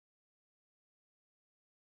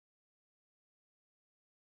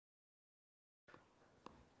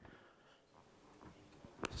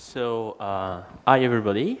Hi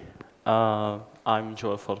everybody. I'm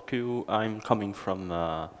Joel Falcou. I'm coming from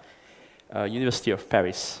University of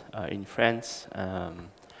Paris in France, and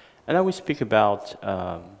I will speak about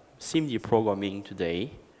SIMD programming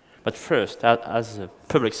today. But first, as a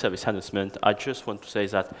public service announcement, I just want to say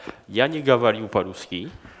that ja nie говорю по-русски,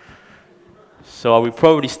 so I will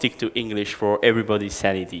probably stick to English for everybody's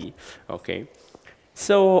sanity. Okay.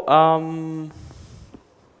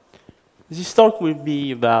 This talk will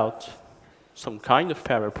be about some kind of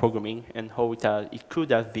parallel programming and how it could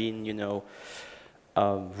have been,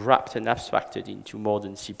 wrapped and abstracted into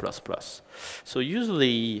modern C++. So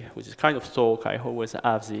usually, with this kind of talk, I always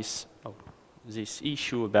have this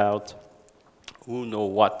issue about who know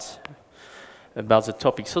what about the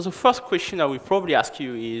topic. So the first question I will probably ask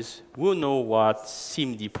you is, who know what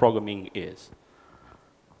SIMD programming is?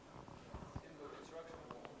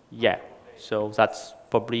 Yeah, so that's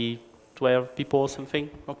probably 12 people or something,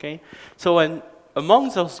 okay? So among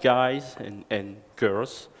those guys and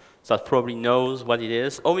girls that probably knows what it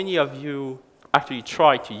is, how many of you actually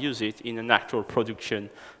try to use it in an actual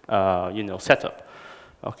production, setup?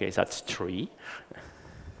 Okay, that's 3.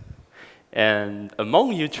 And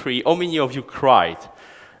among you 3, how many of you cried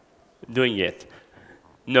doing it?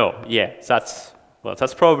 No, yeah, that's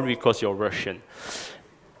probably because you're Russian.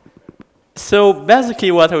 So basically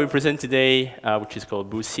what I will present today, which is called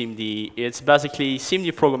Boost.SIMD, it's basically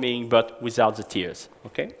SIMD programming but without the tears,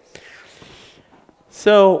 okay?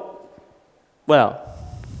 So, well,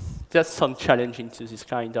 there's some challenge into this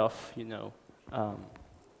kind of,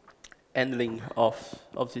 handling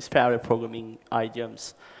of these parallel programming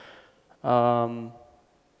idioms.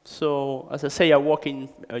 So, as I say, I work in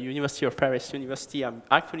University of Paris University. I'm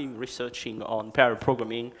actually researching on parallel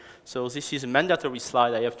programming. So this is a mandatory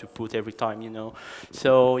slide I have to put every time,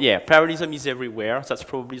 So yeah, parallelism is everywhere. That's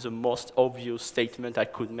probably the most obvious statement I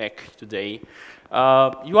could make today.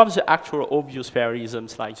 You have the actual obvious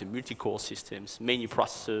parallelisms like the multi-core systems, many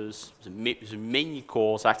processors, the many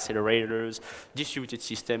cores, accelerators, distributed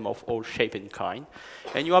system of all shape and kind.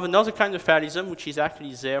 And you have another kind of parallelism which is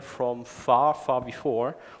actually there from far, far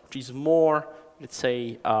before, which is more, let's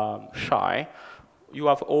say, shy. You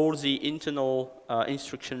have all the internal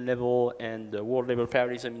instruction level and the word level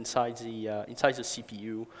parallelism inside the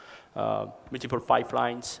CPU, multiple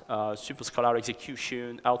pipelines, superscalar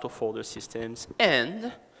execution, out-of-order systems,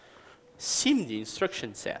 and SIMD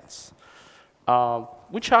instruction sets,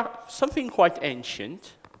 which are something quite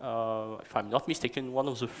ancient. If I'm not mistaken, one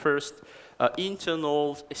of the first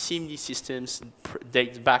internal SIMD systems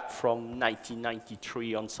dates back from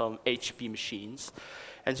 1993 on some HP machines.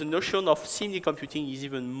 And the notion of SIMD computing is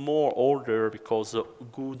even more older because the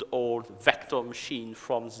good old vector machine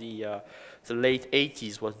from the late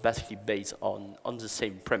 80s was basically based on the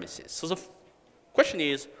same premises. So the question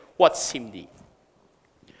is, what's SIMD?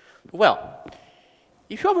 Well,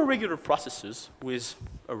 if you have a regular processor with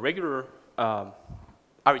a regular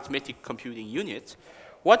arithmetic computing unit,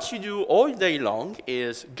 what you do all day long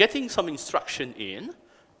is getting some instruction in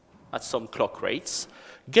at some clock rates,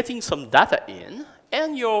 getting some data in,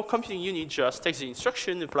 and your computing unit just takes the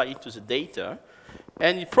instruction, apply it to the data,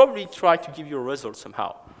 and it probably try to give you a result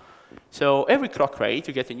somehow. So every clock rate,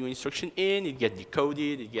 you get a new instruction in, it gets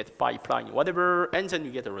decoded, it gets pipeline, whatever, and then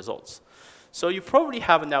you get the results. So you probably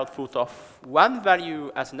have an output of one value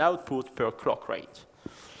as an output per clock rate.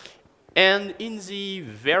 And in the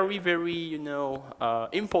very, very,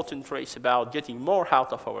 important race about getting more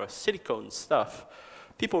out of our silicon stuff,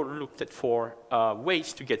 people looked at for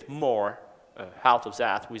ways to get more out of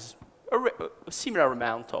that with a similar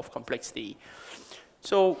amount of complexity.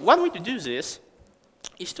 So one way to do this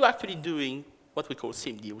is to actually doing what we call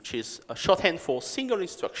SIMD, which is a shorthand for single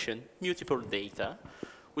instruction, multiple data,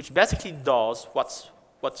 which basically does what's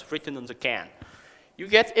written on the can. You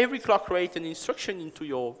get every clock rate and instruction into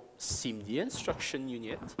your SIMD instruction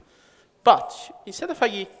unit, but instead of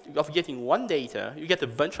getting one data, you get a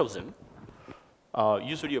bunch of them,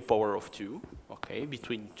 usually a power of 2, okay,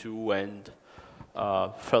 between 2 and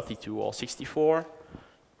 32 or 64.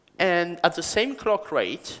 And at the same clock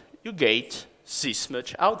rate, you get this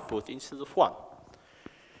much output instead of 1.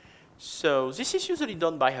 So this is usually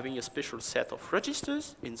done by having a special set of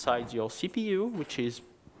registers inside your CPU, which is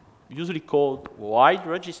usually called wide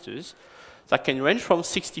registers, that can range from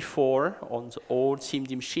 64 on the old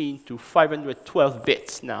SIMD machine to 512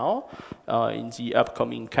 bits now in the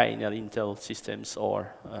upcoming KNL Intel systems,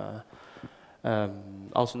 or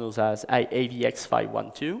also known as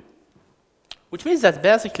AVX512, which means that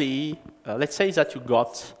basically, let's say that you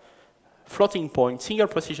got floating point, single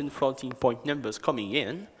precision floating point numbers coming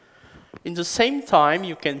in. In the same time,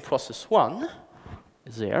 you can process one,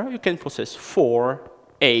 there. You can process 4,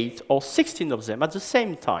 8, or 16 of them at the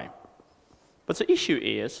same time. But the issue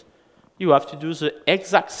is you have to do the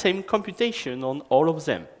exact same computation on all of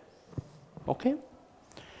them. Okay?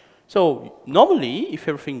 So normally, if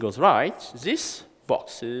everything goes right, these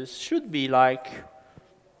boxes should be like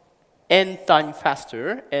n times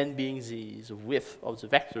faster, n being the width of the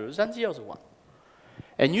vectors, than the other one.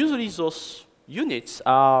 And usually those units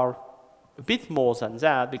are a bit more than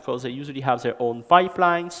that because they usually have their own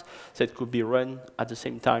pipelines that could be run at the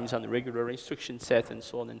same time as a regular instruction set and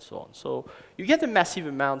so on and so on. So you get a massive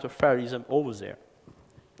amount of parallelism over there.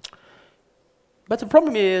 But the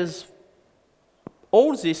problem is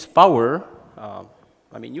all this power,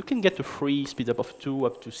 I mean, you can get a free speed up of 2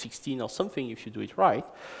 up to 16 or something if you do it right,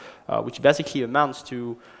 which basically amounts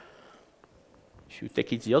to, if you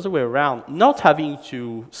take it the other way around, not having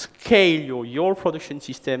to scale your production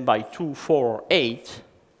system by 2, 4, or 8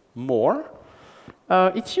 more.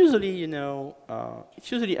 It's usually, you know, it's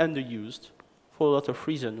usually underused for a lot of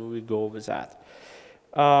reasons. We will go over that.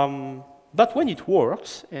 But when it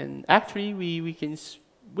works, and actually we can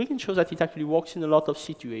show that it actually works in a lot of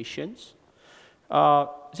situations.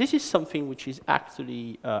 This is something which is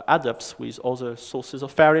actually adapts with other sources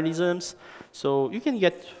of parallelisms. So you can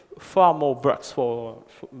get far more bucks far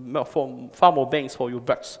more bangs for your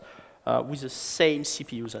bucks with the same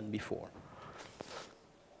CPUs than before.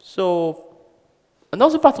 So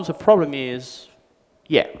another part of the problem is,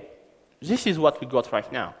 yeah, this is what we got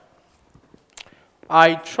right now.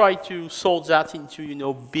 I try to sort that into, you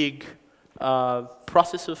know, big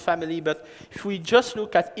processor family, but if we just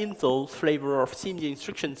look at Intel flavor of SIMD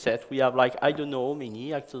instruction set, we have like, I don't know how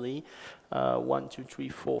many actually, 1, 2, 3,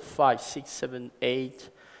 4, 5, 6, 7, 8,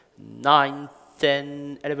 9,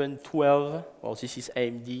 10, 11, 12, well, this is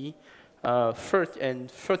AMD,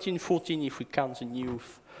 13, 14 if we count the new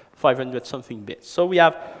 500 something bits. So we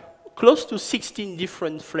have close to 16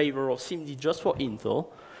 different flavors of SIMD just for Intel.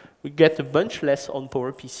 We get a bunch less on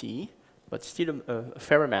PowerPC, but still a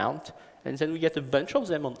fair amount. And then we get a bunch of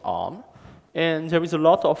them on ARM. And there is a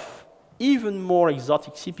lot of even more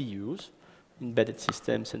exotic CPUs, embedded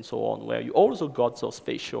systems and so on, where you also got those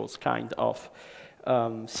spatial kind of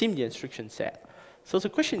SIMD instruction set. So the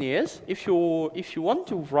question is, if you want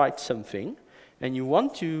to write something, and you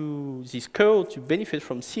want this code to benefit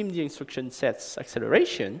from SIMD instruction sets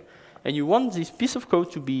acceleration, and you want this piece of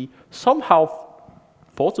code to be somehow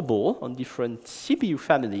portable on different CPU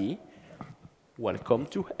family, welcome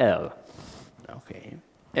to hell. Okay,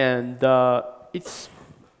 and I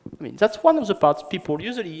mean, that's one of the parts people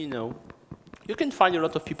usually, you know, you can find a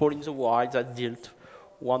lot of people in the wild that dealt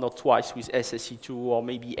one or twice with SSE2 or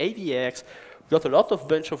maybe AVX. We got a lot of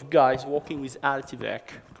bunch of guys working with Altivec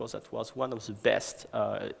because that was one of the best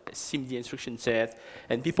SIMD instruction set,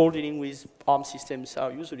 and people dealing with ARM systems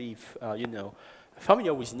are usually, you know,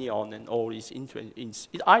 familiar with Neon and all these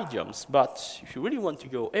idioms, but if you really want to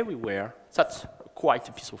go everywhere, that's quite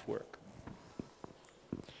a piece of work.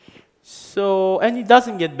 So, and it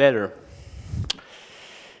doesn't get better.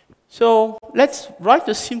 So let's write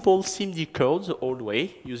a simple SIMD code the old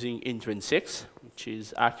way using intrinsics, which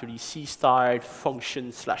is actually C-style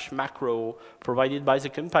function / macro provided by the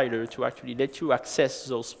compiler to actually let you access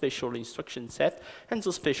those special instruction set and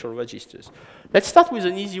those special registers. Let's start with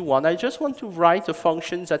an easy one. I just want to write a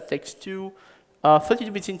function that takes two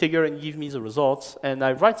 32-bit integer and give me the results, and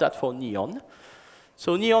I write that for Neon.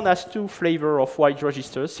 So Neon has two flavors of wide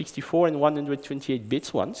registers, 64 and 128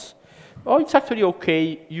 bits ones. Oh, it's actually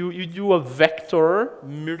okay. You do a vector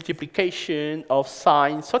multiplication of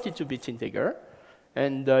signed 32-bit integer.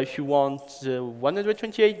 And if you want the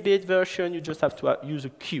 128-bit version, you just have to use a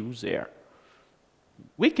Q there.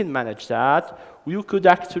 We can manage that. You could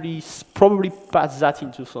actually probably pass that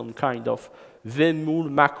into some kind of vmul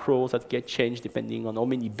macro that get changed depending on how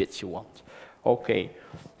many bits you want. Okay.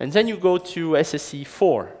 And then you go to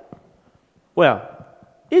SSE4. Well,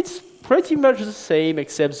 it's pretty much the same,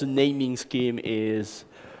 except the naming scheme is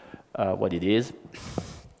what it is.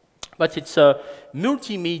 But it's a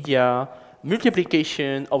multimedia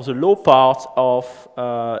multiplication of the low part of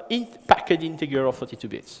packed integer of 32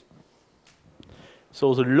 bits.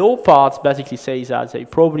 So the low part basically says that they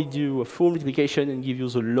probably do a full multiplication and give you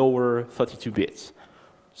the lower 32 bits.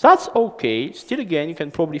 So that's okay. Still, again, you can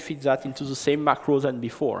probably fit that into the same macros than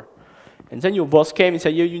before. And then your boss came and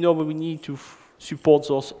said, yeah, you know, we need to support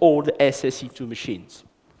those old SSE2 machines.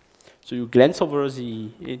 So you glance over the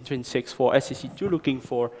intrinsics for SSE2 looking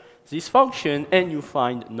for this function, and you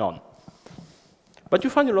find none. But you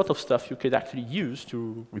find a lot of stuff you could actually use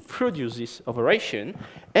to reproduce this operation,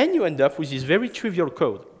 and you end up with this very trivial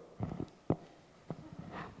code.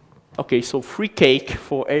 Okay, so free cake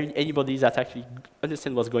for anybody that actually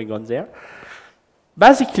understands what's going on there.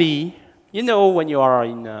 Basically, you know, when you are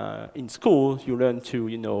in school, you learn to,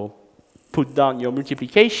 you know, put down your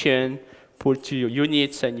multiplication, put your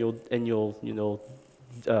units and your you know,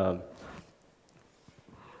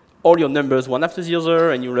 all your numbers one after the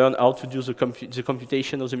other, and you learn how to do the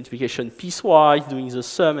computation of the multiplication piecewise, doing the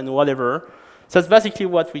sum and whatever. So that's basically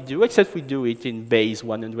what we do, except we do it in base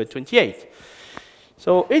 128.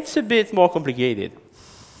 So it's a bit more complicated.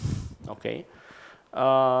 Okay.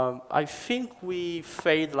 I think we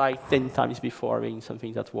failed like 10 times before having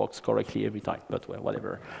something that works correctly every time, but well,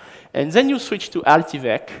 whatever. And then you switch to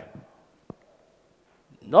Altivec.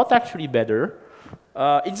 Not actually better.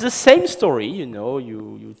 It's the same story, you know.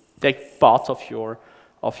 You take parts of your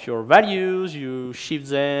values, you shift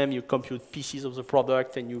them, you compute pieces of the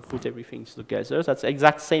product, and you put everything together. That's the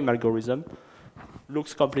exact same algorithm.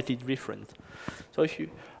 Looks completely different. So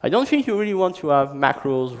I don't think you really want to have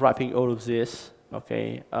macros wrapping all of this.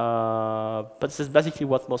 Okay, but this is basically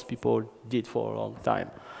what most people did for a long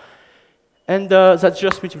time. And that's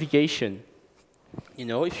just multiplication. You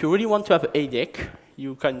know, if you really want to have ADEC,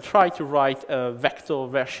 you can try to write a vector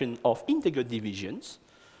version of integer divisions.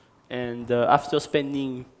 And after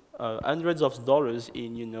spending hundreds of dollars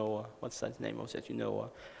in, you know, what's that name of that, you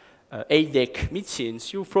know, ADEC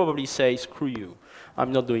mid-scenes, you probably say, screw you,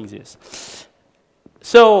 I'm not doing this.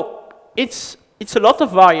 So it's a lot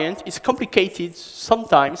of variant. It's complicated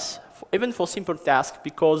sometimes, even for simple tasks,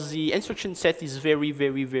 because the instruction set is very,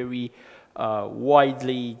 very, very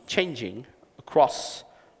widely changing across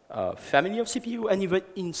a family of CPU and even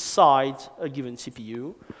inside a given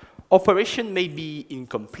CPU. Operation may be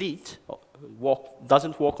incomplete,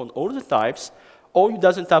 doesn't work on all the types, or it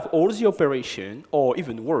doesn't have all the operation, or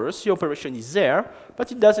even worse, the operation is there,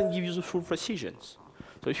 but it doesn't give you the full precisions.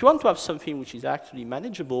 So if you want to have something which is actually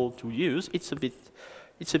manageable to use, it's a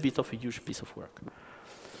bit of a huge piece of work.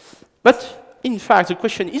 But in fact, the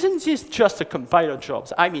question, isn't this just a compiler job?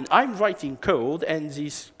 I mean, I'm writing code, and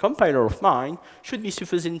this compiler of mine should be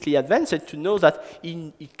sufficiently advanced to know that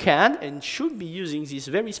it can and should be using this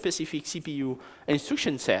very specific CPU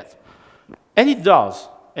instruction set. And it does.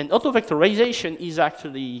 And auto-vectorization is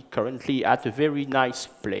actually currently at a very nice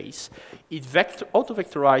place. It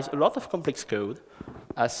auto-vectorizes a lot of complex code,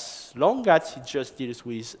 as long as it just deals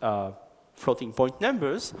with floating point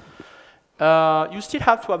numbers. You still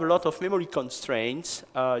have to have a lot of memory constraints.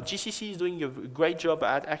 GCC is doing a great job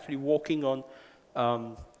at actually working on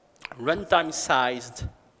runtime-sized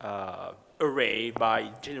array by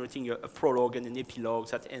generating a prologue and an epilogue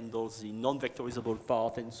that handles the non-vectorizable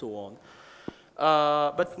part and so on.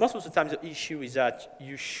 But most of the time, the issue is that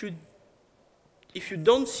you should, if you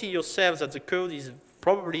don't see yourself that the code is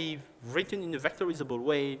probably written in a vectorizable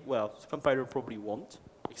way, well, the compiler probably won't,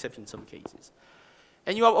 except in some cases.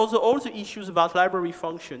 And you have also all the issues about library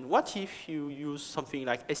function. What if you use something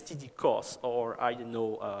like stdcos, or I don't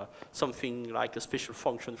know, something like a special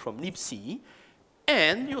function from libc,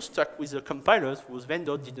 and you're stuck with a compiler whose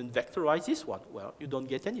vendor didn't vectorize this one? Well, you don't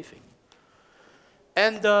get anything.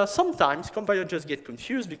 And sometimes compilers just get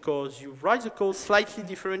confused because you write the code slightly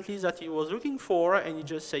differently that he was looking for, and you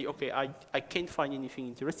just say, okay, I can't find anything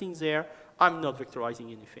interesting there. I'm not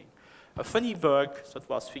vectorizing anything. A funny bug that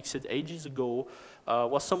was fixed ages ago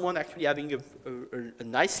was someone actually having a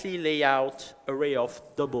nicely laid out array of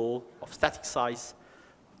static size,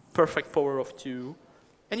 perfect power of 2,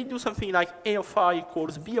 and you do something like A of I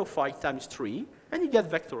equals B of I times 3, and it gets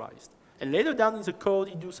vectorized. And later down in the code,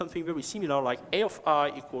 you do something very similar, like A of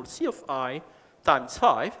I equals C of I times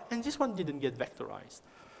 5, and this one didn't get vectorized.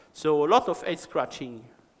 So a lot of head scratching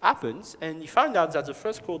happens, and you found out that the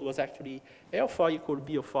first code was actually A of I equals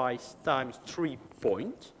B of I times 3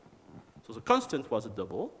 point. So the constant was a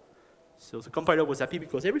double. So the compiler was happy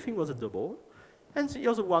because everything was a double. And the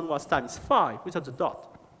other one was times 5 without the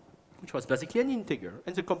dot, which was basically an integer.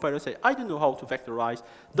 And the compiler said, I don't know how to vectorize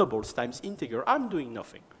doubles times integer. I'm doing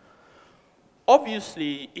nothing.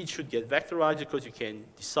 Obviously, it should get vectorized because you can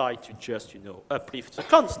decide to just, uplift the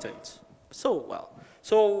constant.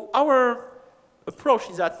 So our approach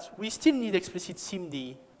is that we still need explicit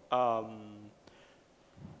SIMD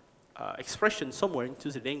expression somewhere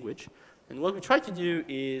into the language. And what we try to do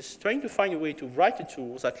is trying to find a way to write a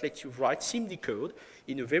tool that lets you write SIMD code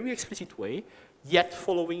in a very explicit way, yet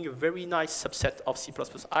following a very nice subset of C++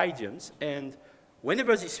 idioms. And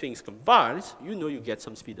whenever these things compile, you get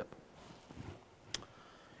some speed up.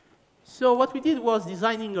 So what we did was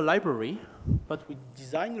designing a library, but we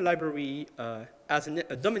designed a library as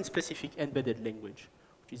a domain-specific embedded language,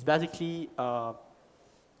 which is basically a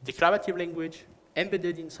declarative language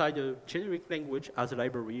embedded inside a generic language as a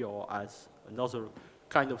library or as another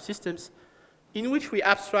kind of systems, in which we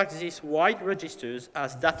abstract these wide registers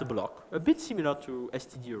as data block, a bit similar to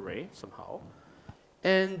std array somehow.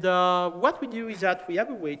 And what we do is that we have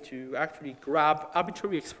a way to actually grab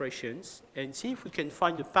arbitrary expressions and see if we can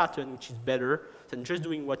find a pattern which is better than just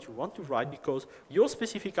doing what you want to write, because your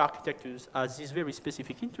specific architecture has these very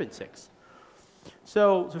specific intrinsics.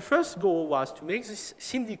 So the first goal was to make this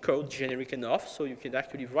SIMD code generic enough so you can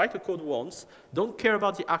actually write the code once, don't care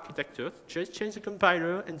about the architecture, just change the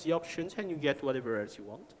compiler and the options, and you get whatever else you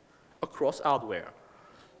want across hardware.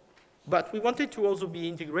 But we wanted to also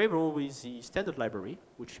be integrable with the standard library,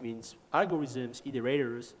 which means algorithms,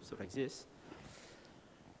 iterators, stuff like this.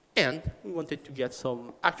 And we wanted to get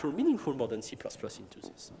some actual meaningful more than C++ into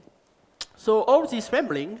this. So all this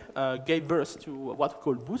rambling gave birth to what we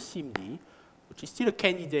call Boost.SIMD, which is still a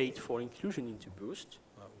candidate for inclusion into Boost.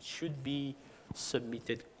 It should be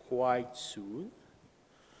submitted quite soon.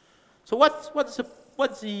 So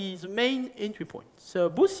what's the main entry point? So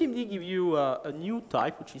Boost.SIMD gives you a new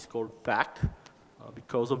type, which is called pack,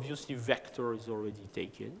 because obviously vector is already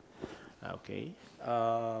taken. Okay.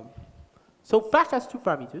 So pack has two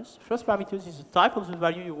parameters. First parameter is the type of the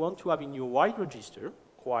value you want to have in your wide register,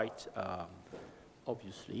 quite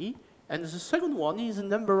obviously. And the second one is the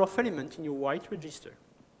number of elements in your wide register.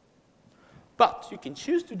 But you can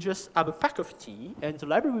choose to just have a pack of t, and the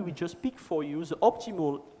library will just pick for you the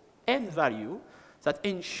optimal n value that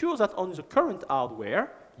ensures that on the current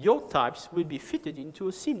hardware, your types will be fitted into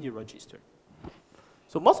a SIMD register.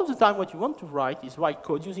 So most of the time, what you want to write is write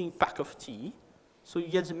code using pack of t, so you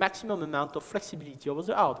get the maximum amount of flexibility over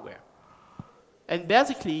the hardware. And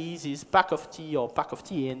basically, this pack of t or pack of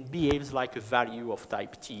tn behaves like a value of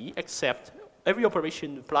type t, except every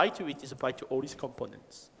operation applied to it is applied to all its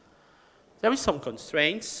components. There is some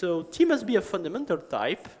constraints, so t must be a fundamental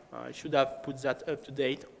type. I should have put that up to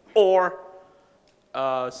date, or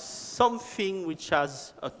something which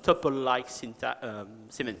has a tuple-like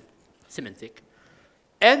semantic.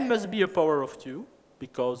 N must be a power of 2,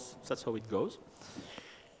 because that's how it goes.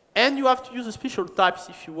 And you have to use a special types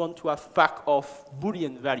if you want to have pack of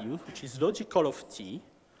Boolean values, which is logical of t.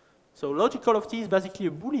 So logical of t is basically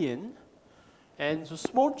a Boolean, and the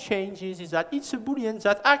small changes is that it's a Boolean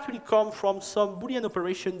that actually comes from some Boolean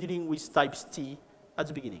operation dealing with types t at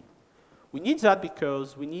the beginning. We need that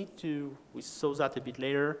because we saw that a bit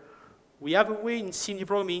later, we have a way in SIMD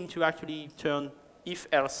programming to actually turn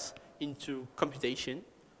if-else into computation,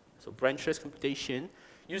 so branchless computation,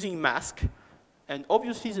 using mask. And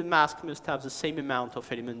obviously, the mask must have the same amount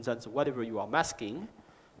of elements as whatever you are masking.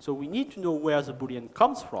 So we need to know where the Boolean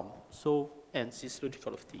comes from. So hence this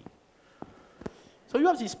logical of t. So you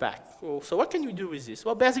have this pack. So what can you do with this?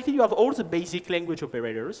 Well, basically, you have all the basic language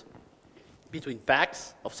operators between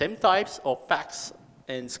packs of same types or packs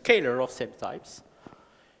and scalar of same types.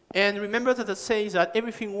 And remember that it says that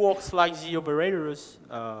everything works like the operators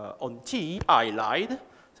on T. I lied.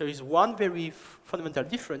 There is one very fundamental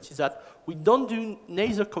difference, is that we don't do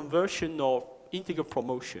neither conversion nor integer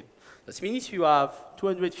promotion. That means if you have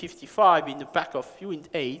 255 in a pack of uint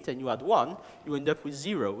 8 and you add 1, you end up with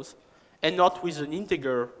zeros, and not with an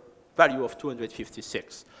integer value of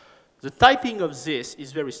 256. The typing of this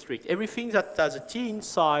is very strict. Everything that has a t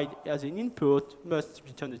inside as an input must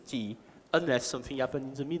return a t, unless something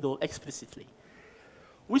happens in the middle explicitly.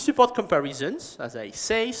 We support comparisons, as I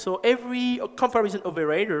say, so every comparison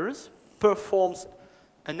operators performs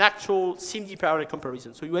an actual SIMD parallel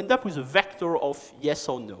comparison. So you end up with a vector of yes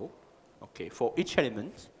or no, okay, for each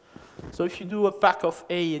element. So if you do a pack of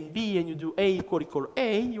A and B and you do A equal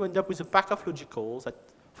A, you end up with a pack of logicals that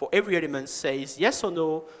for every element says yes or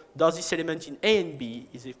no, does this element in A and B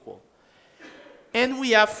is equal. And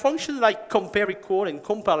we have functions like compare equal and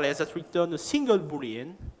compare less that return a single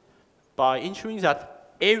Boolean by ensuring that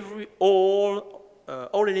all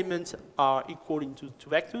elements are equal into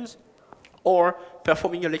two vectors, or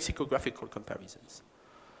performing a lexicographical comparisons.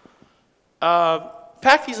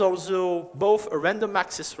 Pack is also both a random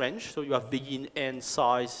access range, so you have begin, end,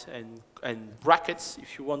 size, and brackets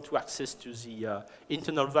if you want to access to the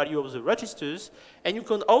internal value of the registers, and you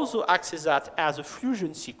can also access that as a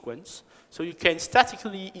fusion sequence, so you can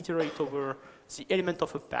statically iterate over the element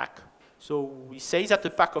of a pack. So we say that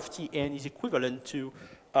the pack of Tn is equivalent to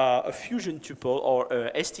a fusion tuple or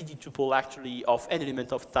a std tuple actually of an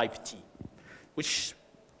element of type T, which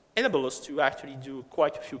enables us to actually do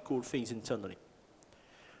quite a few cool things internally.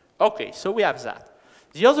 Okay, so we have that.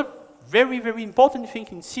 The other very, very important thing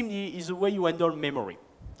in SIMD is the way you handle memory.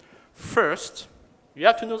 First, you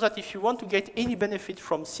have to know that if you want to get any benefit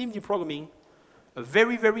from SIMD programming, A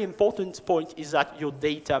very, very important point is that your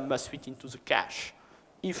data must fit into the cache.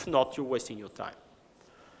 If not, you're wasting your time.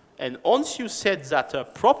 And once you set that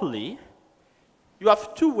up properly, you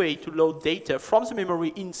have two ways to load data from the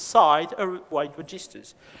memory inside a wide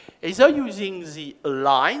registers. Either using the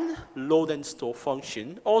align, load and store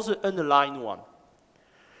function, or the unaligned one.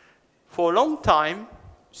 For a long time,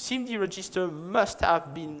 SIMD register must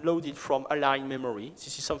have been loaded from aligned memory.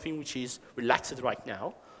 This is something which is relaxed right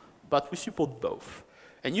now, but we support both.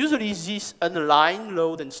 And usually this unaligned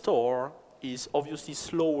load and store is obviously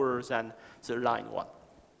slower than the aligned one.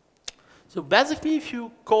 So basically, if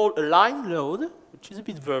you call align load, which is a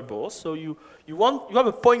bit verbose, so you have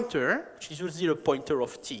a pointer, which is usually a pointer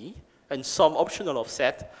of t, and some optional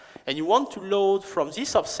offset, and you want to load from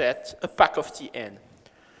this offset a pack of tn.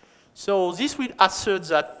 So this will assert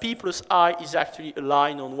that p plus I is actually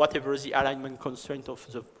aligned on whatever the alignment constraint of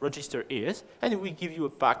the register is, and it will give you a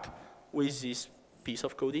pack with this piece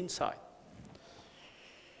of code inside.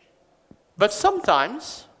 But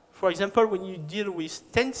sometimes, for example, when you deal with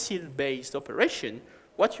stencil-based operation,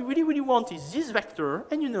 what you really, really want is this vector,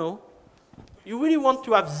 and you really want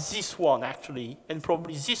to have this one, actually, and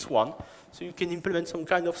probably this one, so you can implement some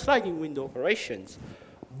kind of sliding window operations.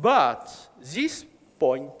 But this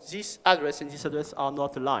point, this address and this address are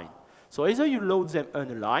not aligned. So either you load them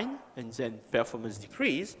unaligned, and then performance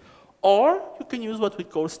decrease, or you can use what we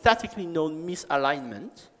call statically known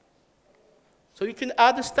misalignment. So you can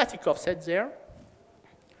add a static offset there.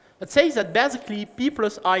 That says that basically p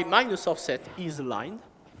plus I minus offset is aligned,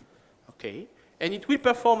 okay? And it will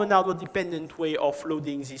perform an outward-dependent way of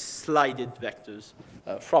loading these slided vectors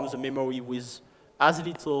from the memory with as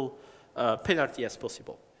little penalty as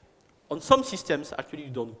possible. On some systems, actually,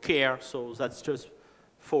 you don't care, so that's just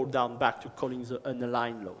fall down back to calling the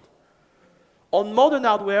unaligned load. On modern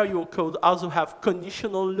hardware, your code also have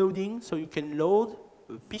conditional loading, so you can load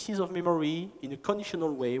pieces of memory in a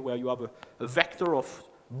conditional way where you have a vector of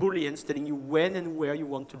Booleans telling you when and where you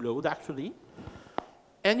want to load, actually.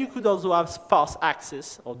 And you could also have sparse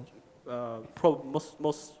access, or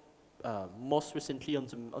most recently on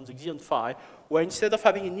the Xeon Phi, where instead of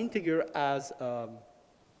having an integer as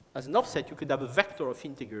an offset, you could have a vector of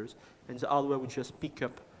integers, and the hardware would just pick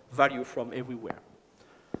up value from everywhere.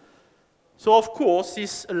 So of course,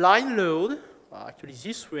 this align load, actually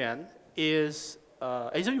this one, is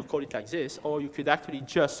either you call it like this, or you could actually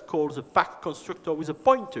just call the pack constructor with the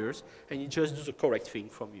pointers, and it just does the correct thing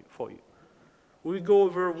for you. We'll go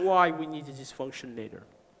over why we needed this function later.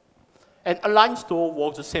 And align store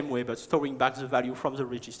works the same way, but storing back the value from the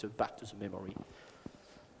register back to the memory.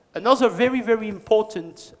 Another very, very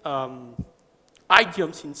important idiom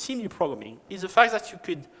in SIMD programming is the fact that you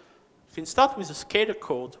can start with a scalar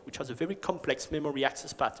code, which has a very complex memory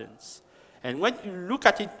access patterns. And when you look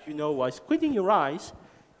at it, while squinting your eyes,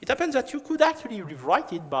 it happens that you could actually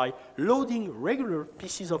rewrite it by loading regular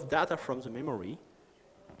pieces of data from the memory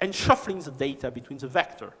and shuffling the data between the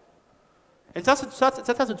vector. And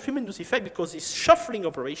that has a tremendous effect because this shuffling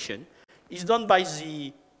operation is done by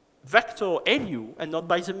the vector LU and not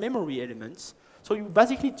by the memory elements. So you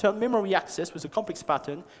basically turn memory access with a complex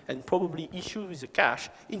pattern and probably issues with the cache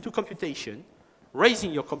into computation,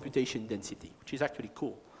 raising your computation density, which is actually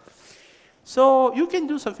cool. So you can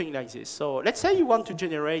do something like this. So let's say you want to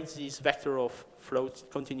generate this vector of float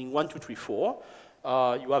containing 1, 2, 3, 4.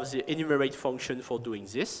 You have the enumerate function for doing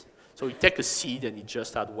this. So you take a seed and you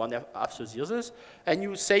just add one after the others. And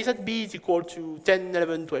you say that B is equal to 10,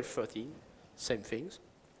 11, 12, 13. Same things.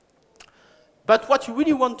 But what you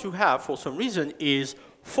really want to have, for some reason, is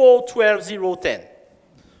 4, 12, 0, 10.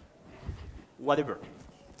 Whatever.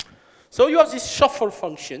 So you have this shuffle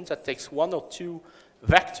function that takes 1 or 2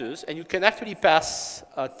 vectors, and you can actually pass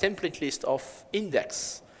a template list of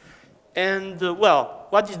index. And, well,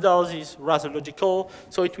 what it does is rather logical.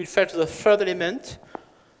 So it will fetch the third element.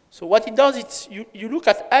 So what it does is you look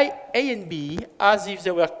at A and B as if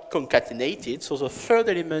they were concatenated. So the third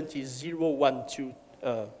element is 0, 1, 2,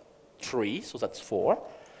 3, so that's 4.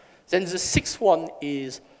 Then the sixth one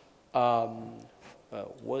is 0,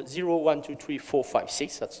 1, 2, 3, 4, 5,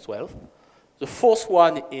 6, that's 12. The fourth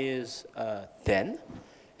one is 10.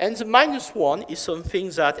 And the -1 is something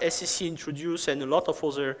that SEC introduced and a lot of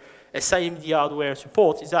other SIMD hardware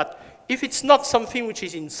support, is that if it's not something which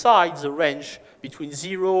is inside the range between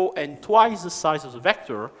 0 and twice the size of the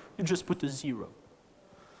vector, you just put a 0.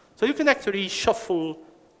 So you can actually shuffle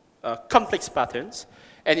complex patterns.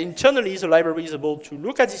 And internally, the library is able to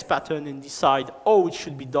look at this pattern and decide how it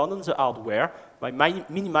should be done on the hardware by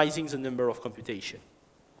minimizing the number of computation.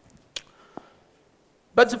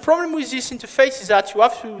 But the problem with this interface is that you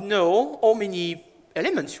have to know how many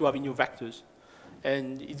elements you have in your vectors.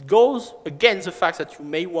 And it goes against the fact that you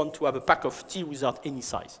may want to have a pack of t without any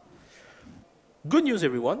size. Good news,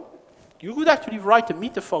 everyone. You could actually write a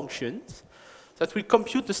meter function that will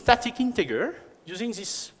compute the static integer using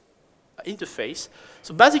this interface.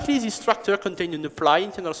 So basically, this structure contains an applied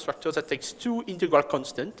internal structure that takes two integral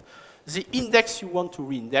constants, the index you want to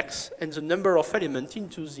reindex, and the number of elements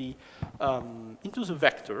into the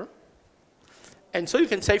vector. And so you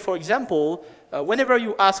can say, for example, whenever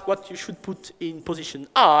you ask what you should put in position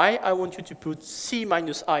I want you to put c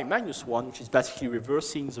minus I minus 1, which is basically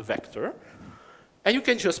reversing the vector. And you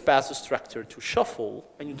can just pass the structure to shuffle,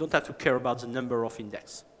 and you don't have to care about the number of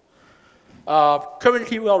index.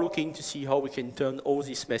 Currently, we are looking to see how we can turn all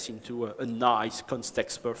this mess into a nice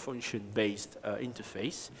context per function-based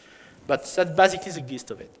interface. But that's basically the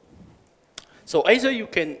gist of it. So either you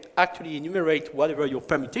can actually enumerate whatever your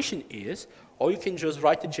permutation is, or you can just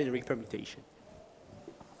write a generic permutation.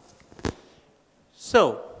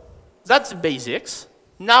 So that's the basics.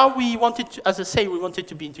 Now we wanted to, as I say, we wanted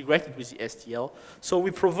to be integrated with the STL. So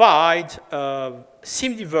we provide a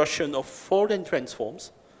SIMD version of fold-end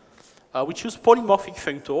transforms, which use polymorphic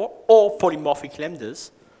functor or polymorphic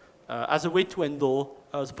lambdas as a way to handle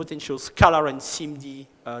the potential scalar and SIMD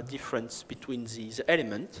difference between these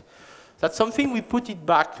elements. That's something we put it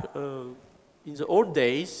back in the old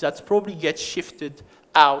days. That probably gets shifted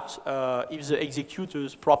out if the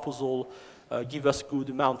executor's proposal give us good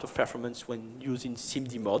amount of performance when using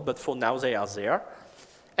SIMD mode, but for now they are there.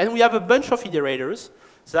 And we have a bunch of iterators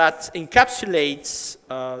that encapsulates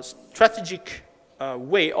a strategic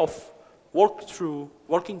way of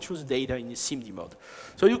working through the data in the SIMD mode.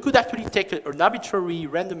 So you could actually take an arbitrary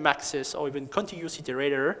random access or even contiguous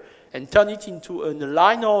iterator and turn it into an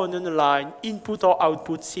aligned or an unaligned input or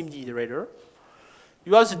output SIMD iterator.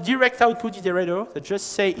 You have the direct output iterator that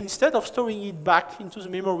just say, instead of storing it back into the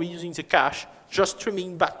memory using the cache, just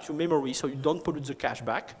streaming back to memory so you don't pollute the cache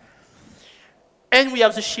back. And we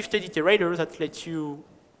have the shifted iterator that lets you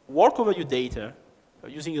work over your data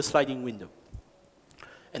using a sliding window.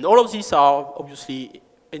 And all of these are obviously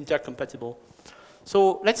intercompatible.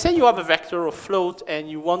 So let's say you have a vector or float and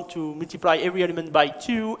you want to multiply every element by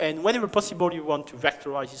 2, and whenever possible you want to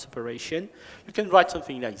vectorize this operation. You can write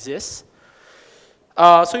something like this.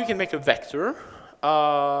 So you can make a vector.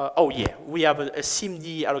 Oh yeah, we have a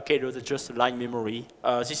SIMD allocator that just align memory.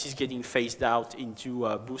 This is getting phased out into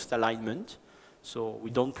boost alignment. So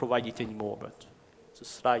we don't provide it anymore, but the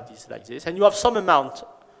slide is like this. And you have some amount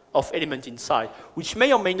of element inside, which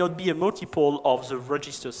may or may not be a multiple of the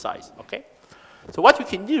register size, okay? So what you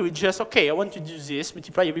can do is just, okay, I want to do this,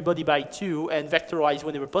 multiply everybody by 2, and vectorize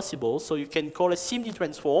whenever possible. So you can call a SIMD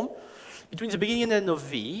transform between the beginning and end of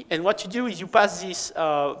V, and what you do is you pass this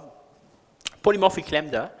polymorphic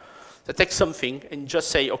lambda that takes something and just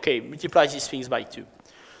say, okay, multiply these things by 2.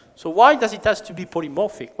 So why does it have to be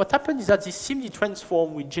polymorphic? What happens is that this SIMD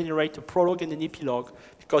transform will generate a prologue and an epilogue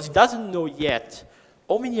because it doesn't know yet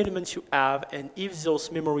how many elements you have and if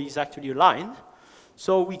those memories actually align.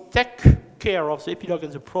 So we take care of the epilogue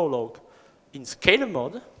and the prologue in scalar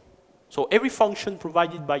mode. So every function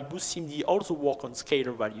provided by Boost.SIMD also works on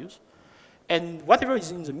scalar values. And whatever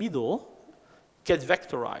is in the middle gets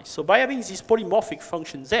vectorized. So by having this polymorphic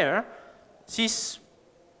function there, this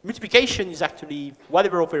multiplication is actually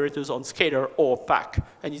whatever operators on scalar or pack,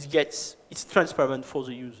 and it's transparent for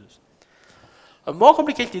the users. A more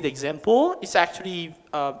complicated example is actually,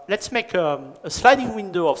 let's make a sliding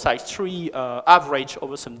window of size 3 average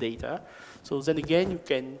over some data. So then again, you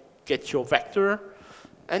can get your vector,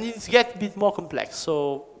 and it gets a bit more complex.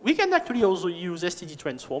 So we can actually also use STD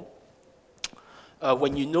transform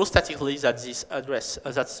when you know statically that this address,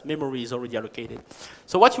 that memory is already allocated.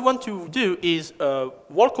 So what you want to do is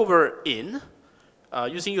walk over in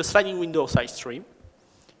using a sliding window of size 3,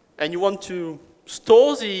 and you want to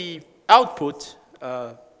store the output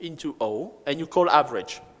into O, and you call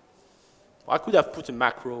average. Well, I could have put a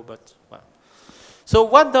macro, but well. So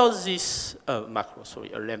what does this macro?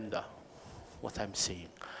 Sorry, a lambda. What I'm saying.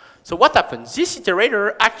 So what happens? This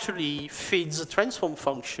iterator actually feeds the transform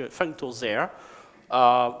functor there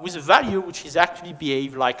with a value which is actually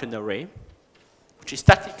behave like an array, which is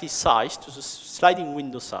statically sized to the sliding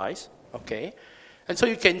window size. Okay. And so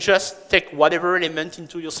you can just take whatever element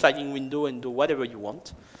into your sliding window and do whatever you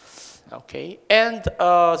want. Okay, and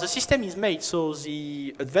the system is made so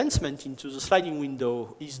the advancement into the sliding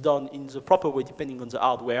window is done in the proper way depending on the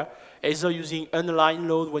hardware, either using unaligned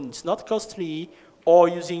load when it's not costly, or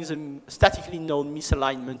using the statically known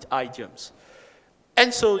misalignment idioms.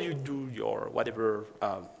 And so you do your whatever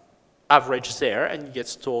average there, and it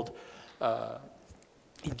gets stored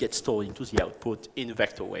into the output in a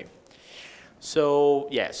vector way. So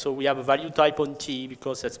yeah, so we have a value type on T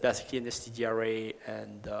because that's basically an STD array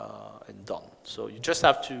and done. So you just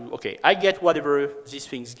have to, okay, I get whatever these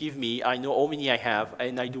things give me, I know how many I have,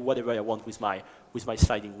 and I do whatever I want with my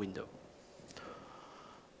sliding window.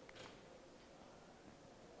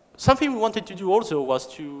 Something we wanted to do also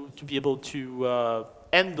was to be able to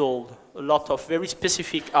handle a lot of very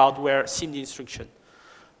specific hardware SIMD instruction.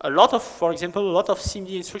 For example, a lot of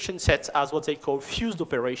SIMD instruction sets has what they call fused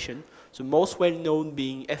operation, the most well-known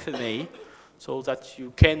being FMA, so that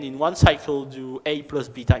you can, in one cycle, do A plus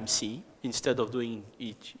B times C, instead of doing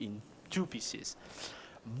it in 2 pieces.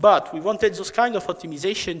 But we wanted those kind of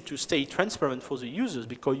optimization to stay transparent for the users,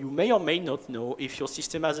 because you may or may not know if your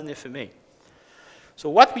system has an FMA. So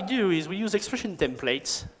what we do is we use expression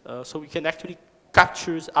templates, so we can actually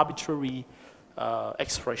capture arbitrary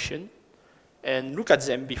expression and look at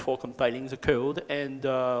them before compiling the code. And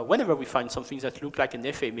whenever we find something that looks like an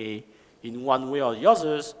FMA in one way or the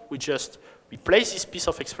others, we just replace this piece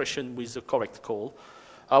of expression with the correct call.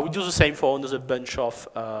 We do the same for another bunch of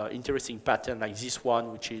interesting patterns like this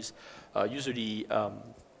one, which is usually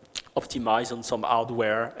optimized on some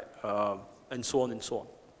hardware, and so on and so on.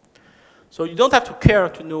 So you don't have to care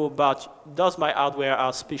to know about, does my hardware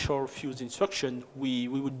have special fused instruction? We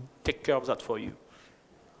would take care of that for you.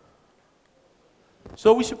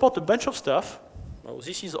 So we support a bunch of stuff. Oh,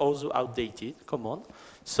 this is also outdated, come on.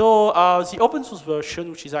 So the open source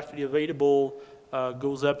version, which is actually available,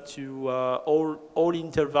 goes up to all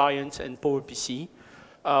Intel variants and PowerPC.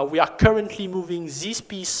 We are currently moving this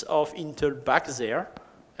piece of Intel back there,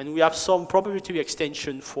 and we have some proprietary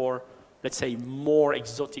extension for, let's say, more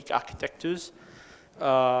exotic architectures,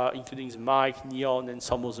 including the mic, Neon, and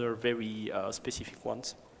some other very specific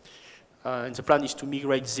ones. And the plan is to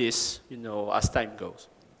migrate this, as time goes.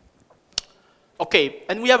 Okay,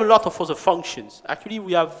 and we have a lot of other functions. Actually,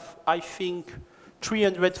 we have, I think,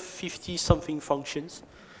 350-something functions,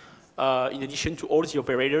 in addition to all the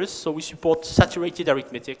operators. So we support saturated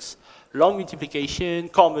arithmetics, long multiplication,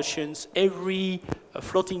 conversions, every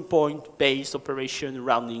floating point-based operation,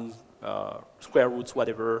 rounding, square roots,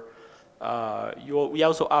 whatever. We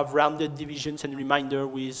also have rounded divisions and remainder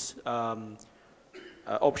with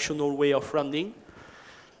optional way of rounding.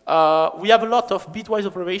 We have a lot of bitwise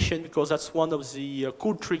operation because that's one of the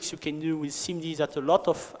cool tricks you can do with SIMD, that a lot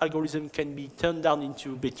of algorithm can be turned down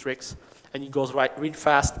into bit tricks, and it goes real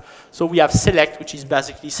fast. So we have select, which is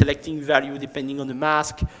basically selecting value depending on the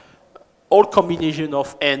mask, all combination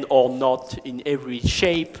of and or not in every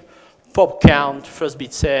shape, pop count, first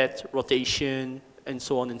bit set, rotation, and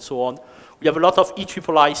so on and so on. We have a lot of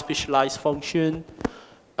EIII specialized function,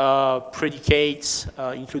 predicates,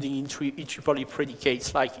 including EIII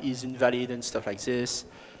predicates like is invalid and stuff like this.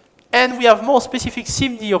 And we have more specific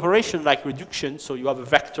SIMD operation like reduction. So you have a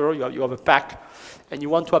vector, you have a pack, and you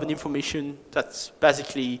want to have an information that's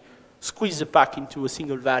basically squeeze the pack into a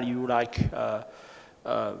single value, like the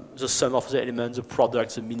sum of the elements, the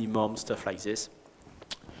product, the minimum, stuff like this.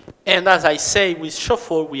 And as I say, with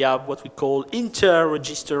shuffle, we have what we call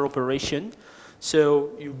inter-register operation.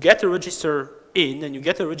 So you get a register in and you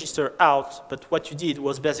get a register out, but what you did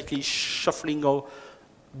was basically shuffling or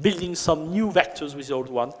building some new vectors with the old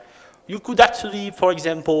one. You could actually, for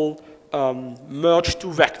example, merge two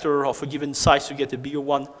vectors of a given size to get a bigger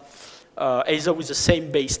one, either with the same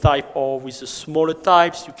base type or with the smaller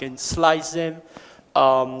types. You can slice them.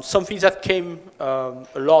 Something that came a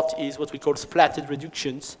lot is what we call splatted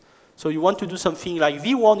reductions. So you want to do something like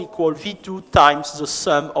V1 equal V2 times the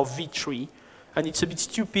sum of V3. And it's a bit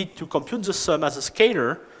stupid to compute the sum as a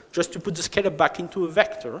scalar, just to put the scalar back into a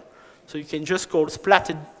vector. So you can just call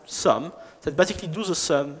splatted sum, that basically do the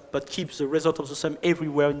sum, but keeps the result of the sum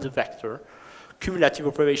everywhere in the vector. Cumulative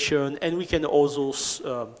operation, and we can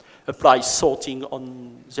also apply sorting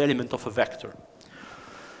on the element of a vector.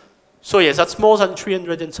 So yes, that's more than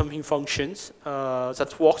 300 and something functions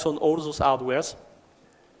that works on all those hardwares.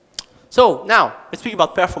 So now, let's speak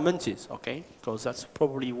about performances, okay? Because that's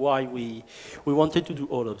probably why we wanted to do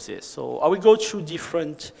all of this. So I will go through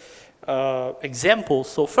different examples.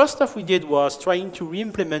 So first stuff we did was trying to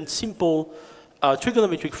re-implement simple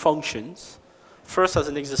trigonometric functions, first as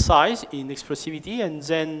an exercise in expressivity, and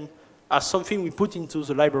then as something we put into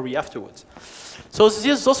the library afterwards. So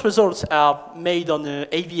those results are made on an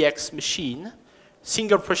AVX machine,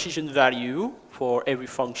 single precision value for every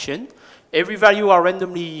function. Every value are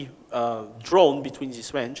randomly drawn between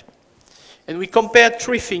this range. And we compare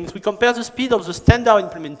three things. We compare the speed of the standard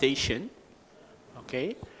implementation,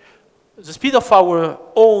 okay, the speed of our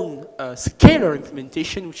own scalar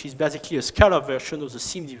implementation, which is basically a scalar version of the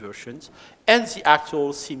SIMD versions, and the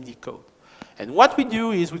actual SIMD code. And what we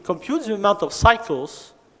do is we compute the amount of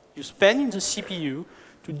cycles you spend in the CPU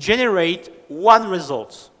to generate one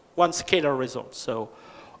result, one scalar result. So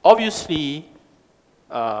obviously,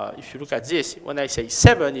 if you look at this, when I say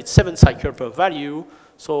 7, it's 7 cycles per value.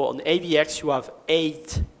 So on AVX, you have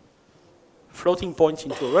 8 floating points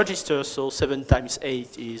into a register. So 7 times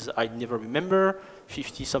 8 is, I never remember,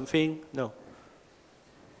 50 something? No.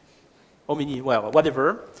 How many? Well,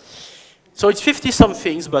 whatever. So it's 50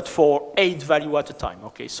 somethings, but for 8 value at a time.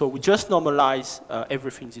 Okay, so we just normalize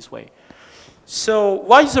everything this way. So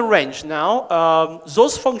what is the range now?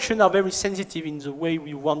 Those functions are very sensitive in the way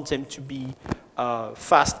we want them to be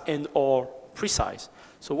fast and or precise.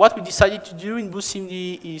 So what we decided to do in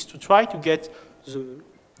Boost.SIMD is to try to get the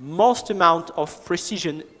most amount of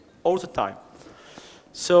precision all the time.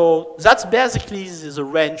 So that's basically the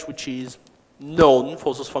range which is known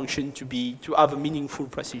for those functions to have a meaningful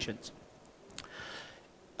precision.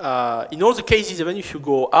 In all the cases, even if you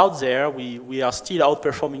go out there, we are still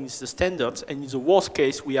outperforming the standards, and in the worst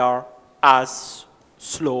case, we are as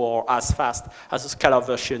slow or as fast as the scalar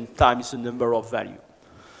version times the number of value.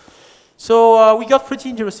 So we got pretty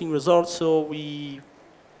interesting results. So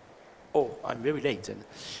I'm very late then.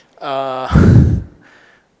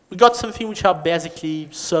 We got something which are basically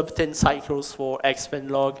sub 10 cycles for X and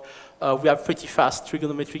log. We have pretty fast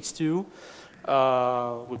trigonometrics too.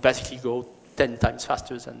 We basically go 10 times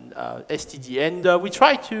faster than STD. And we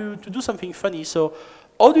try to do something funny. So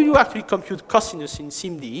how do you actually compute cosinus in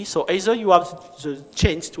SIMD? So either you have the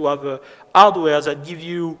chance to have a hardware that give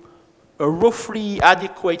you a roughly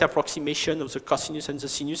adequate approximation of the cosinus and the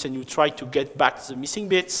sinus, and you try to get back the missing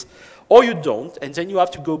bits, or you don't, and then you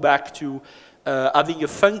have to go back to having a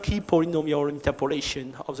funky polynomial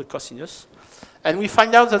interpolation of the cosinus. And we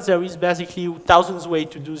find out that there is basically thousands of ways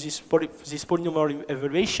to do these polynomial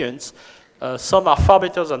evaluations. Some are far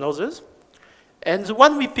better than others. And the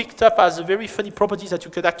one we picked up has a very funny property that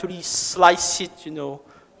you can actually slice it, you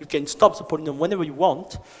can stop the polynomial whenever you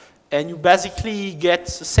want, and you basically get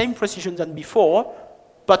the same precision than before,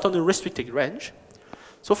 but on a restricted range.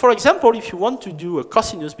 So for example, if you want to do a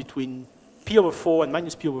cosinus between p over 4 and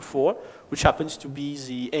minus p over 4, which happens to be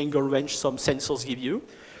the angle range some sensors give you,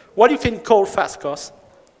 what you can call fast cos.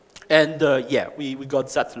 And yeah, we got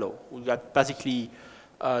that low. We got basically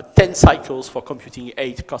 10 cycles for computing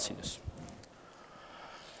 8 cosinus.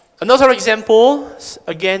 Another example,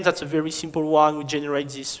 again, that's a very simple one. We generate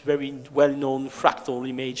this very well-known fractal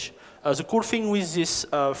image. The cool thing with this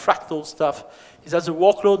fractal stuff is that the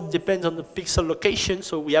workload depends on the pixel location,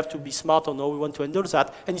 so we have to be smart on how we want to handle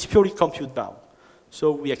that, and it's purely compute bound.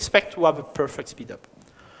 So we expect to have a perfect speed up.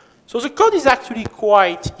 So the code is actually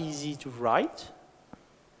quite easy to write.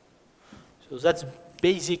 So that's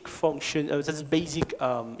basic function, that's basic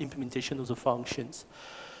implementation of the functions.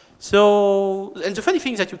 So, and the funny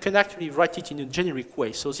thing is that you can actually write it in a generic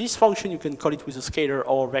way. So this function, you can call it with a scalar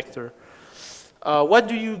or vector. What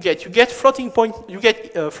do you get? You get floating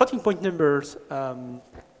point numbers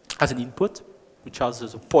as an input, which are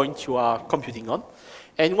the point you are computing on.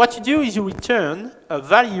 And what you do is you return a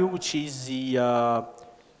value which is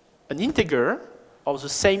an integer of the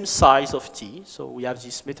same size of t. So we have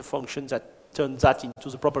this meta function that turns that into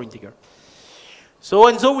the proper integer. So,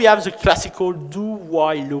 and so we have the classical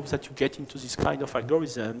do-while loop that you get into this kind of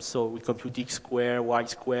algorithm. So we compute x square, y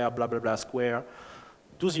square, blah, blah, blah square,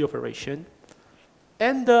 do the operation.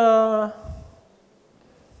 And I'm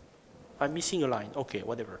missing a line. Okay,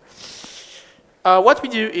 whatever. What we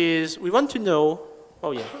do is we want to know,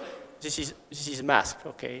 oh yeah, this is mask,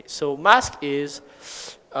 okay. So mask is,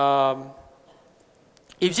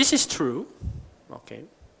 if this is true, okay,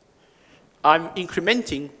 I'm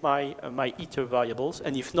incrementing my iter variables,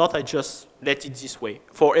 and if not, I just let it this way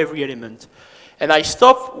for every element. And I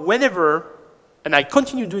stop whenever, and I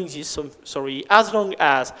continue doing this, so, sorry, as long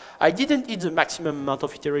as I didn't hit the maximum amount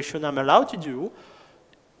of iteration I'm allowed to do,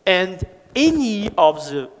 and any of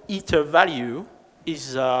the iter value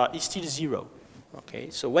is still 0. Okay,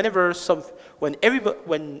 so whenever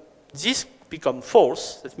when this becomes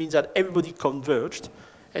false, that means that everybody converged,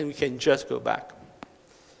 and we can just go back.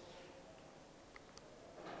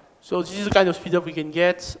 So this is the kind of speed up we can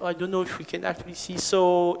get. I don't know if we can actually see.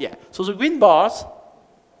 So yeah, so the green bars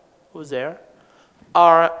over there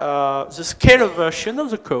are the scalar version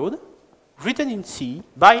of the code written in C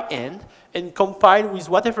by hand and compiled with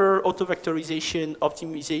whatever auto-vectorization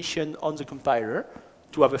optimization on the compiler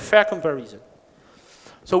to have a fair comparison.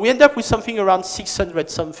 So we end up with something around 600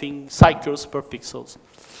 something cycles per pixels.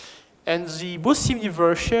 And the Boost.SIMD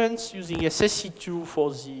versions using SSC2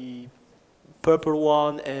 for the purple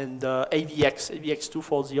one and AVX2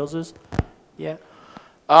 for the others, yeah,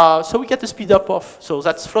 So we get a speed up of, so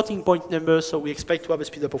that's floating point number, so we expect to have a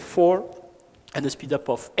speed up of 4 and a speed up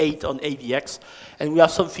of 8 on AVX. And we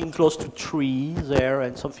have something close to 3 there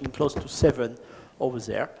and something close to 7 over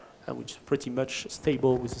there, which is pretty much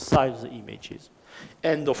stable with the size of the images.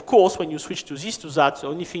 And of course, when you switch to this, to that, the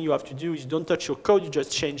only thing you have to do is you don't touch your code, you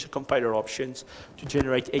just change the compiler options to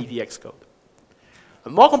generate AVX code. A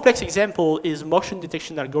more complex example is motion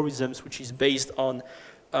detection algorithms, which is based on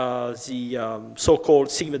the so-called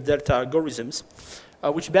sigma delta algorithms,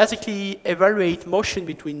 which basically evaluate motion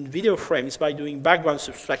between video frames by doing background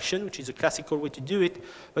subtraction, which is a classical way to do it,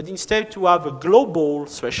 but instead to have a global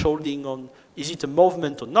thresholding on is it a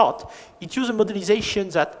movement or not, it uses a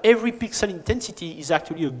modelization that every pixel intensity is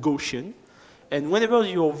actually a Gaussian, and whenever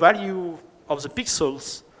your value of the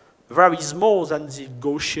pixels varies more than the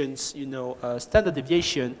Gaussian's standard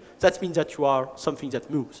deviation, that means that you are something that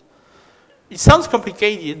moves. It sounds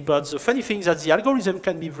complicated, but the funny thing is that the algorithm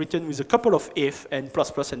can be written with a couple of if and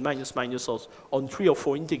plus plus and minus minus on 3 or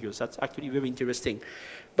 4 integers. That's actually very interesting.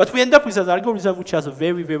 But we end up with an algorithm which has a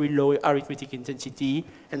very, very low arithmetic intensity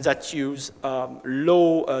and that use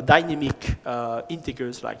low dynamic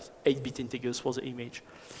integers, like 8-bit integers for the image.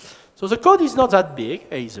 So the code is not that big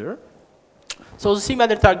either. So the sigma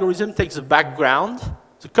delta algorithm takes the background,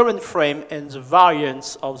 the current frame, and the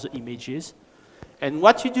variance of the images. And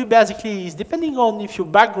what you do basically is, depending on if your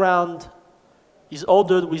background is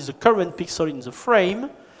ordered with the current pixel in the frame,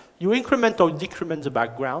 you increment or decrement the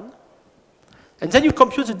background. And then you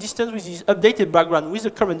compute the distance with this updated background with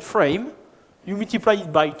the current frame. You multiply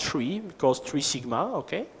it by 3, because 3 sigma,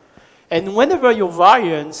 okay? And whenever your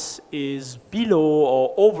variance is below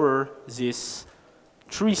or over this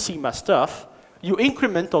 3 sigma stuff, you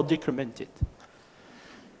increment or decrement it.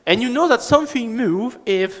 And you know that something moves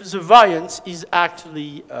if the variance is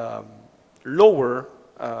actually lower,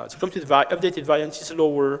 the updated variance is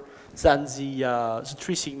lower than the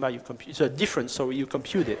 3 sigma you compute, the difference, so you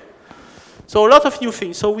compute it. So a lot of new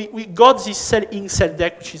things. So we got this cell-in,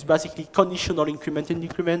 cell-dec, which is basically conditional increment and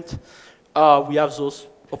decrement. We have those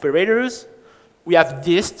operators. We have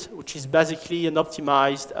dist, which is basically an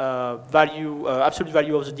optimized value, absolute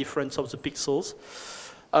value of the difference of the pixels.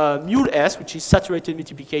 Mul-S, which is saturated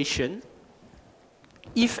multiplication.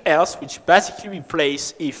 If-else, which basically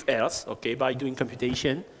replaces if-else, okay, by doing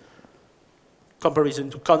computation. Comparison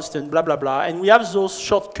to constant, blah, blah, blah. And we have those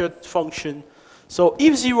shortcut functions. So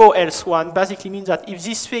if 0, else 1 basically means that if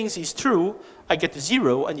this thing is true, I get a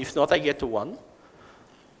 0, and if not, I get a 1.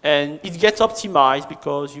 And it gets optimized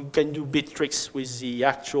because you can do bit tricks with the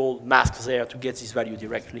actual mask there to get this value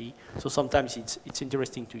directly. So sometimes it's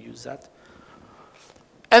interesting to use that.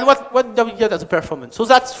 And what do we get as a performance? So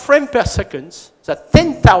that's frame per second. That's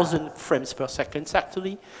 10,000 frames per second,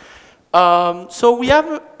 actually. So we have,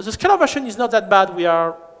 the scalar version is not that bad. We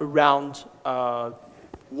are around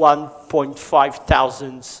 1.5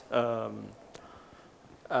 thousand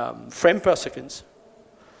frame per second.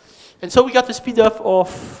 And so we got a speed up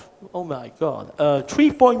of, oh my God,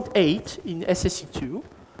 3.8 in SSE2,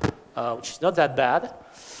 which is not that bad.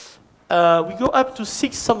 We go up to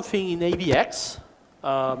 6 something in AVX,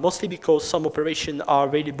 mostly because some operations are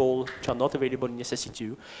available, which are not available in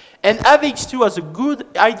SSE2. And AVX2 has a good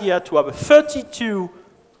idea to have a 32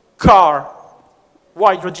 car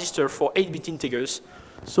wide register for 8-bit integers.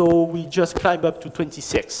 So we just climb up to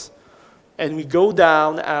 26. And we go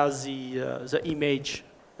down as the image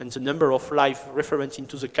and the number of live reference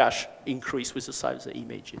into the cache increase with the size of the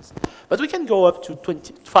images. But we can go up to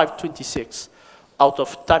 526 out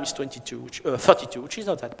of times 22, 32, which is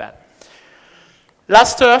not that bad.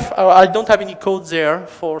 Last stuff, I don't have any code there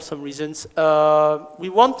for some reasons. We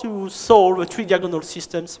want to solve a 3-diagonal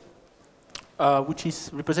systems, which is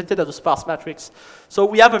represented as a sparse matrix. So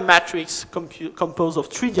we have a matrix composed of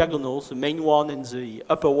 3 diagonals, the main one and the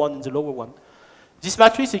upper one and the lower one. This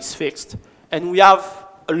matrix is fixed, and we have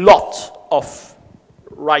a lot of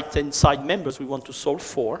right-hand side members we want to solve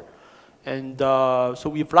for. And so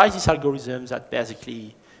we apply these algorithms that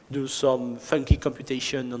basically do some funky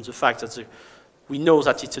computation on the fact that we know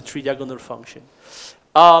that it's a 3-diagonal function.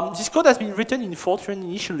 This code has been written in Fortran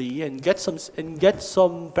initially and get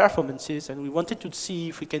some performances, and we wanted to see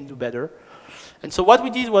if we can do better. And so what we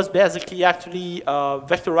did was basically actually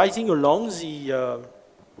vectorizing along the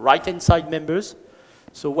right-hand side members.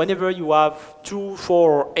 So whenever you have 2,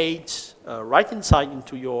 4, or 8 right-hand side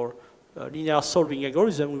into your linear solving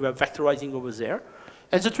algorithm, we were vectorizing over there.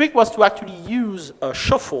 And the trick was to actually use a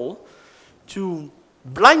shuffle to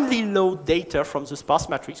blindly load data from the sparse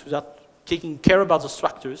matrix without taking care about the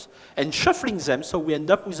structures and shuffling them, so we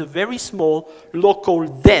end up with a very small, local,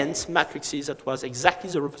 dense matrices that was exactly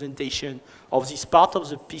the representation of this part of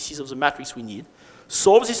the pieces of the matrix we need.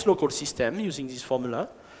 Solve this local system using this formula,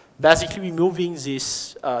 basically removing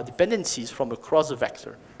these dependencies from across the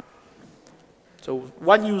vector. So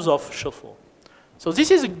one use of shuffle. So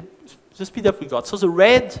this is the speed up we got. So the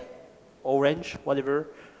red, orange, whatever,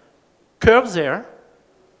 curve there,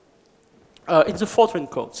 it's the Fortran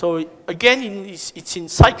code. So again, it's in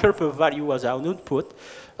cycle per value as our output,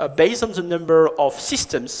 based on the number of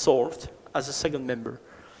systems solved as a second member.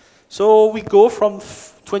 So we go from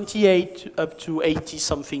 28 up to 80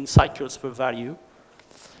 something cycles per value.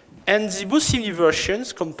 And the Boost.SIMD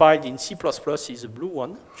versions compiled in C++ is the blue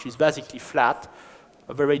one, which is basically flat,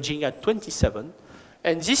 averaging at 27.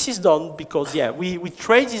 And this is done because, yeah, we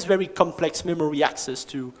trade this very complex memory access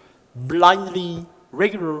to blindly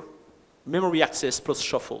regular memory access plus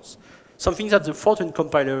shuffles, something that the Fortran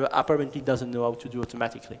compiler apparently doesn't know how to do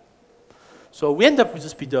automatically. So we end up with a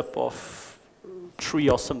speed up of 3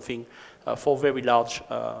 or something for very large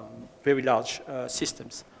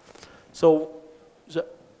systems. So the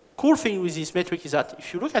cool thing with this metric is that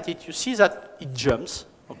if you look at it, you see that it jumps,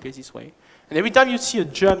 okay, this way. And every time you see a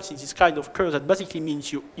jump in this kind of curve, that basically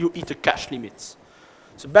means you hit a cache limits.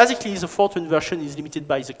 So basically, the Fortran version is limited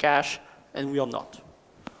by the cache, and we are not.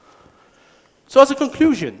 So as a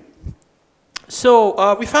conclusion,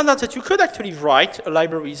 so we found out that you could actually write a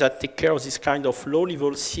library that takes care of this kind of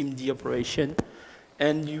low-level SIMD operation,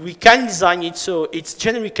 and we can design it so it's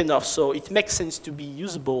generic enough so it makes sense to be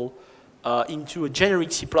usable into a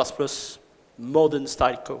generic C++ modern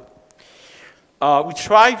style code. We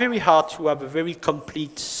try very hard to have a very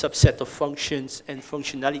complete subset of functions and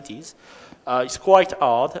functionalities. It's quite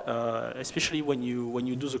hard, especially when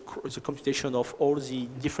you do the computation of all the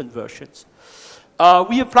different versions.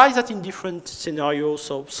 We apply that in different scenarios,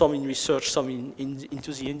 so some in research, some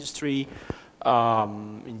into the industry,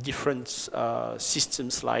 in different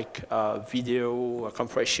systems like video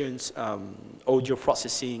compressions, audio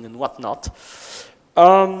processing, and whatnot.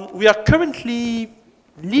 We are currently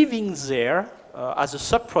living there as a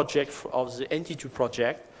sub-project of the NT2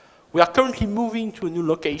 project. We are currently moving to a new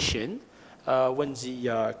location when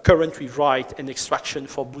the current rewrite and extraction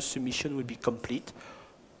for Boost submission will be complete,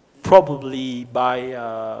 probably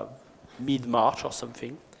by mid-March or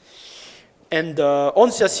something. And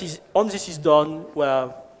once this is done,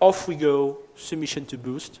 well, off we go, submission to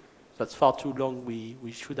Boost. That's far too long.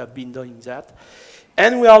 We should have been doing that.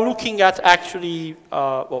 And we are looking at actually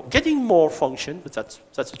well, getting more function, but that's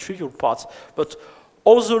a trivial part. But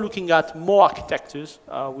also looking at more architectures.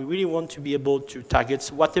 We really want to be able to target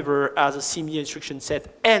whatever as a SIMD instruction set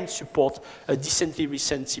and support a decently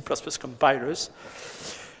recent C++ compilers.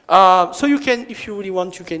 So you can, if you really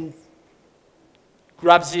want, you can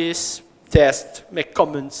grab this, test, make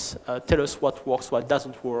comments, tell us what works, what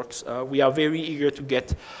doesn't work. We are very eager to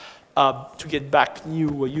get back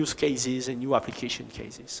new use cases and new application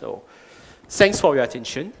cases. So thanks for your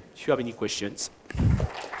attention. If you have any questions.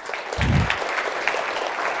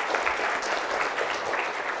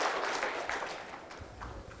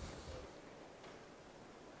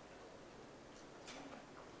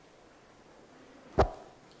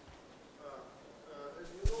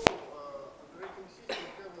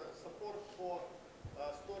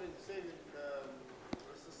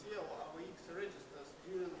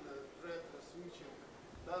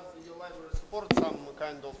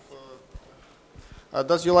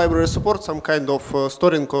 Does your library support some kind of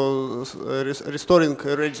storing or restoring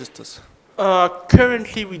registers?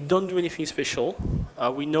 Currently, we don't do anything special.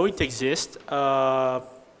 We know it exists,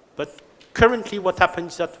 but currently what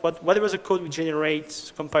happens is that whatever the code we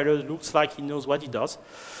generate, compiler looks like he knows what he does.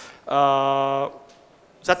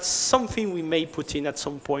 That's something we may put in at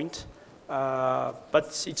some point,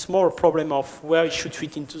 but it's more a problem of where it should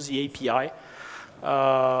fit into the API.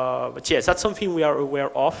 But yes, that's something we are aware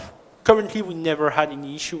of. Currently, we never had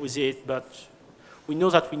any issue with it, but we know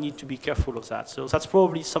that we need to be careful of that. So that's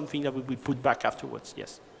probably something that we will put back afterwards,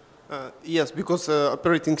 yes. Yes, because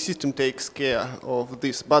operating system takes care of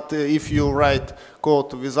this. But if you write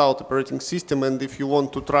code without operating system, and if you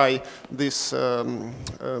want to try these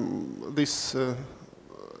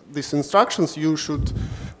instructions, you should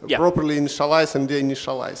properly initialize and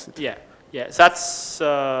deinitialize it. Yeah, yeah, that's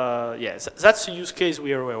that's a use case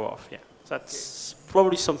we are aware of. Yeah, that's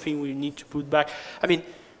probably something we need to put back. I mean,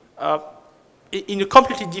 in a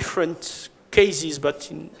completely different cases, but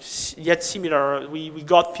yet similar, we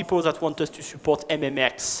got people that want us to support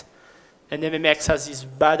MMX. And MMX has this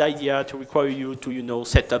bad idea to require you to,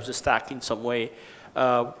 set up the stack in some way.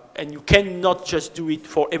 and you cannot just do it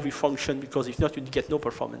for every function, because if not, you get no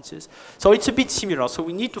performances. So it's a bit similar. So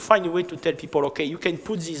we need to find a way to tell people, okay, you can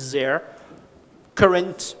put this there.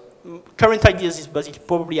 Current ideas is basically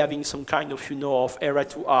probably having some kind of, of era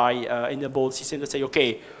to I enabled system that say,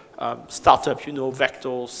 okay, startup,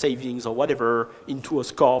 vector savings or whatever into a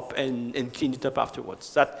scope and clean it up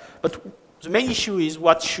afterwards. But the main issue is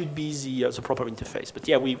what should be the proper interface. But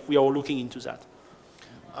yeah, we are looking into that.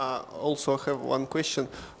 Also have one question.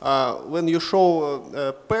 When you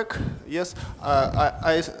show pack, yes,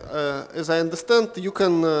 as I understand, you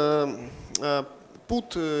can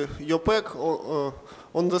put your pack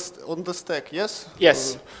on the stack, yes?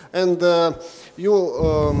 Yes. And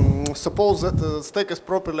you suppose that the stack is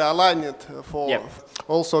properly aligned for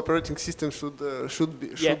also operating system should do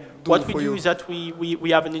what for we do you. is that we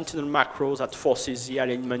have an internal macro that forces the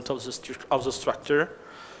alignment of the structure.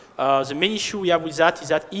 The main issue we have with that is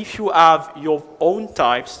that if you have your own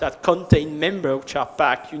types that contain members which are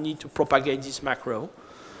packed, you need to propagate this macro.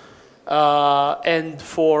 And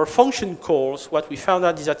for function calls, what we found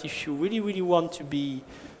out is that if you really, really want to be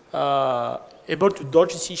able to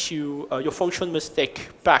dodge this issue, your function must take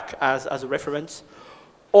pack as a reference,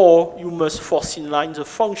 or you must force inline the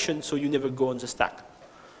function so you never go on the stack.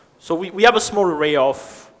 So we have a small array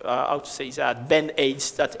of, how to say that,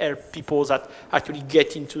 band-aids that help people that actually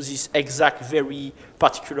get into these exact, very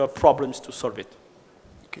particular problems to solve it.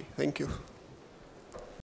 Okay, thank you.